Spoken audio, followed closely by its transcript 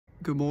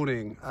Good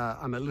morning.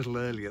 I'm a little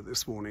earlier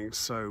this morning,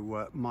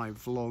 so my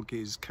vlog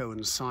is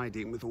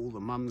coinciding with all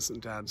the mums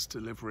and dads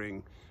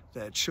delivering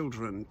their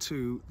children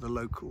to the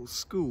local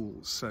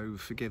schools, so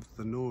forgive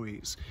the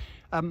noise.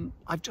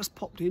 I've just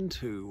popped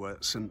into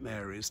St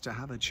Mary's to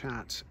have a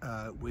chat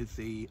with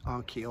the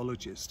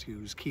archaeologist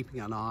who's keeping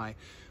an eye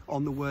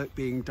on the work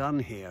being done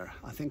here.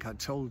 I think I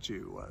told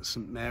you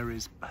St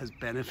Mary's has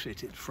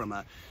benefited from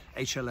a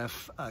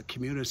HLF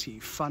Community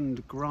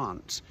Fund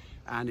grant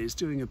and is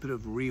doing a bit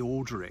of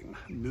reordering,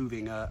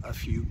 moving a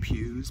few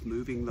pews,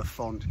 moving the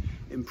font,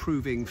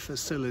 improving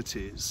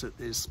facilities at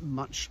this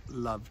much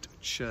loved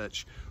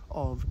church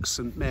of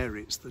St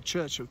Mary's. The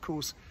church, of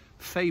course,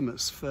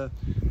 famous for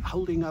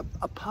holding up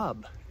a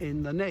pub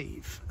in the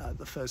nave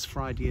the first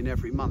Friday in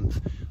every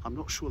month. I'm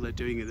not sure they're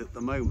doing it at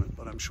the moment,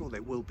 but I'm sure they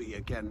will be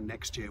again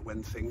next year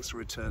when things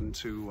return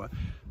to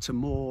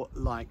more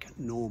like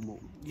normal.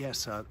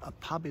 Yes, a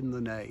pub in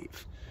the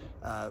nave.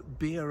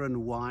 Beer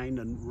and wine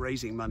and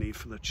raising money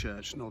for the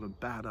church, not a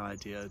bad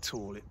idea at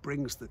all. It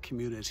brings the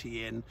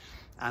community in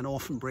and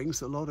often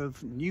brings a lot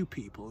of new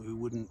people who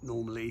wouldn't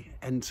normally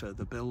enter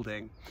the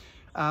building.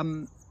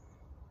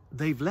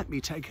 They've let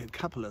me take a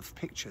couple of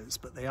pictures,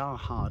 but they are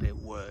hard at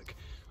work.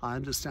 I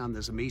understand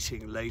there's a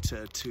meeting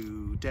later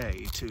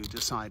today to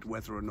decide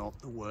whether or not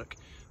the work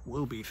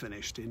will be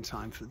finished in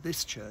time for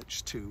this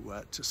church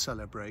to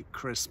celebrate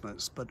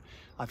Christmas. But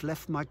I've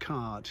left my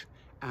card,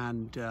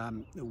 and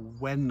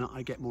when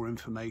I get more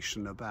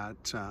information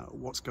about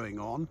what's going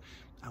on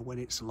and when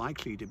it's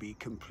likely to be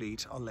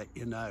complete, I'll let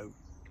you know.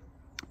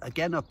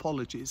 Again,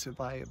 apologies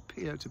if I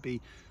appear to be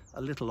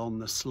a little on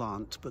the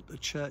slant, but the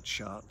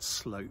churchyard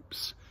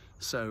slopes,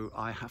 so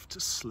I have to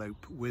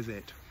slope with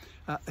it.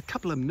 A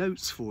couple of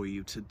notes for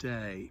you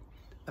today.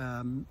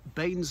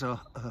 B&NES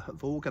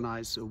have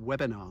organised a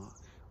webinar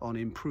on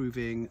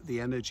improving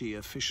the energy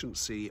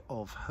efficiency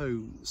of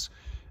homes,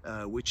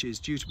 which is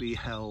due to be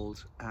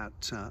held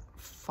at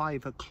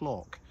 5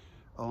 o'clock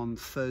on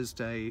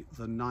Thursday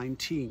the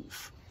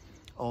 19th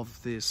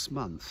of this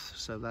month,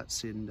 so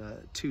that's in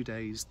 2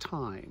 days'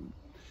 time.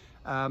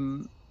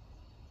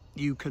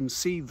 You can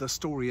see the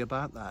story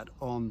about that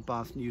on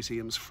Bath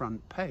Museum's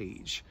front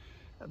page,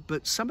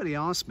 but somebody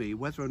asked me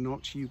whether or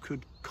not you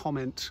could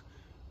comment,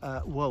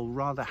 well,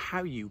 rather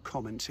how you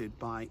commented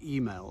by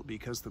email,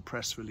 because the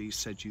press release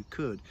said you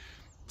could.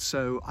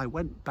 So I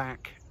went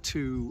back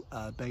to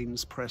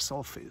B&NES press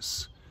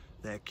office,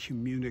 their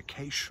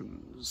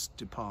communications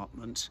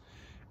department,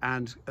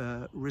 and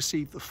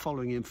received the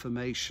following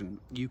information.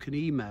 You can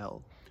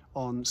email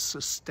on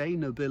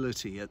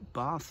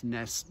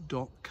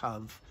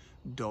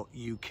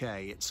sustainability@bathnes.gov.uk.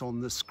 It's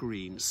on the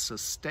screen,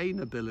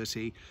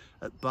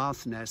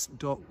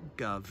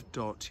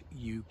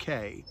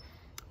 sustainability@bathnes.gov.uk.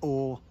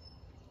 Or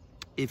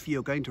if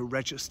you're going to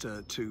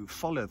register to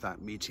follow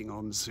that meeting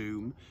on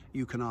Zoom,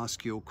 you can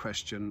ask your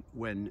question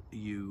when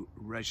you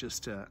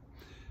register.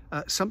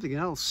 Something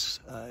else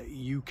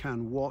you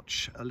can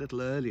watch a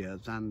little earlier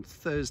than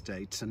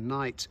Thursday,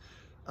 tonight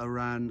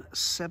around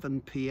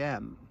 7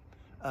 p.m.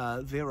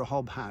 Vera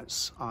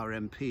Hobhouse, our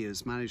MP,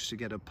 has managed to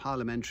get a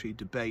parliamentary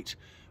debate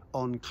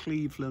on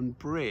Cleveland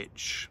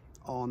Bridge,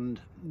 on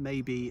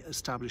maybe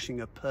establishing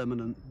a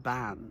permanent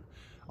ban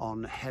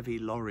on heavy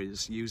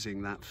lorries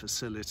using that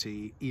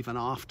facility even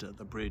after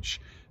the bridge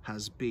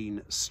has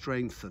been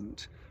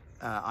strengthened.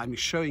 I'm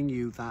showing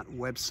you that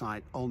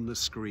website on the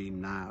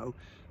screen now.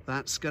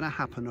 That's going to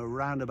happen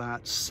around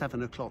about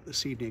 7 o'clock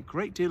this evening. A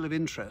great deal of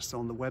interest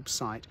on the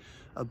website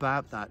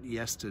about that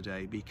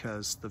yesterday,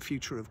 because the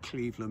future of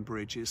Cleveland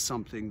Bridge is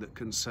something that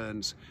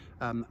concerns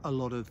a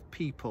lot of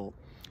people.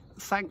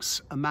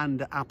 Thanks,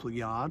 Amanda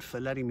Appleyard, for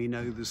letting me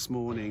know this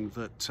morning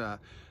that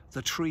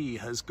the tree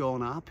has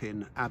gone up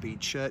in Abbey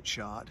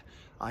Churchyard.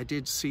 I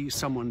did see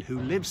someone who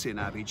lives in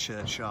Abbey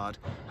Churchyard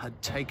had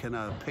taken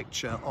a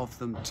picture of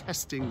them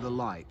testing the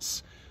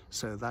lights.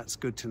 So that's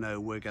good to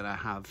know we're going to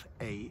have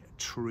a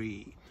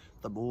tree.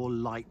 The more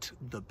light,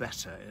 the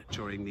better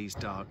during these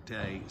dark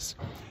days.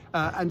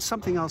 And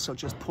something else I'll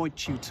just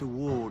point you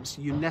towards: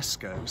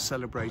 UNESCO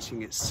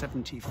celebrating its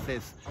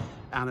 75th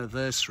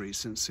anniversary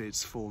since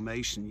its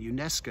formation.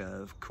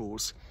 UNESCO, of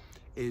course,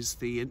 is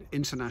the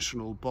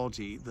international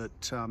body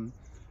that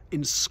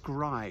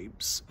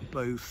inscribes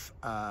both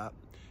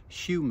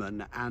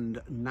human and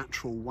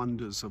natural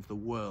wonders of the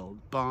world.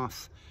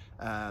 Bath,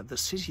 the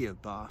city of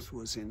Bath,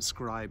 was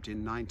inscribed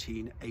in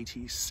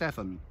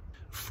 1987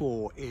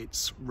 for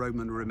its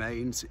Roman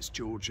remains, its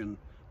Georgian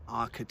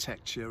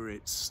architecture,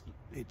 its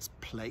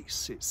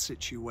place, its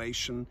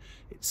situation,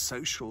 its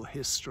social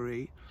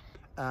history.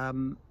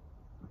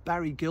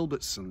 Barry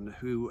Gilbertson,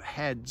 who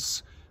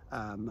heads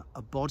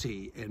a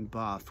body in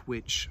Bath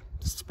which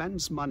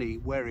spends money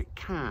where it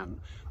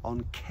can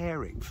on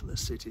caring for the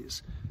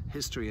city's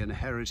history and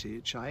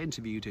heritage. I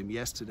interviewed him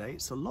yesterday.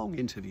 It's a long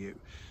interview,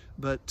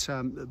 but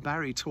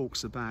Barry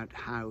talks about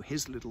how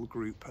his little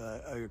group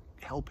are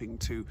helping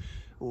to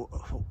or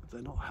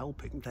they're not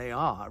helping, they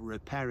are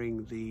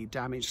repairing the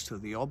damage to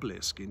the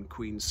obelisk in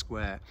Queen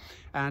Square.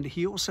 And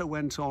he also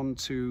went on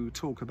to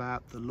talk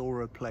about the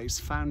Laura Place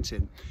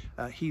fountain.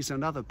 He's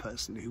another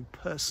person who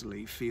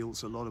personally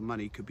feels a lot of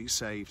money could be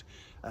saved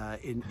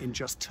in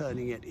just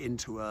turning it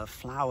into a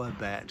flower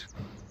bed.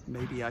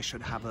 Maybe I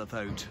should have a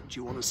vote. Do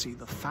you want to see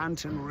the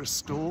fountain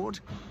restored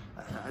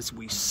as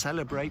we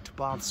celebrate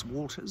Bath's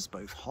waters,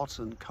 both hot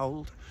and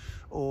cold?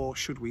 Or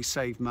should we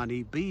save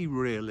money, be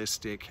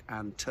realistic,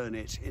 and turn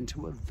it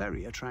into a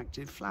very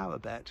attractive flower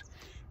bed?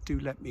 Do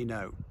let me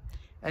know.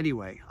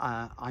 Anyway,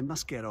 I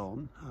must get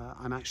on.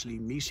 I'm actually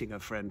meeting a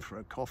friend for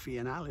a coffee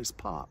in Alice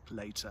Park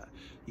later.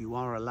 You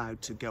are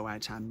allowed to go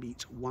out and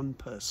meet one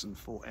person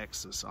for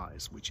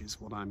exercise, which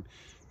is what I'm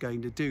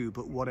going to do.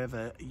 But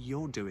whatever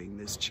you're doing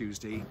this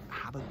Tuesday,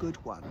 have a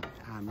good one.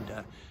 And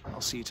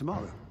I'll see you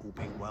tomorrow, all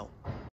being well.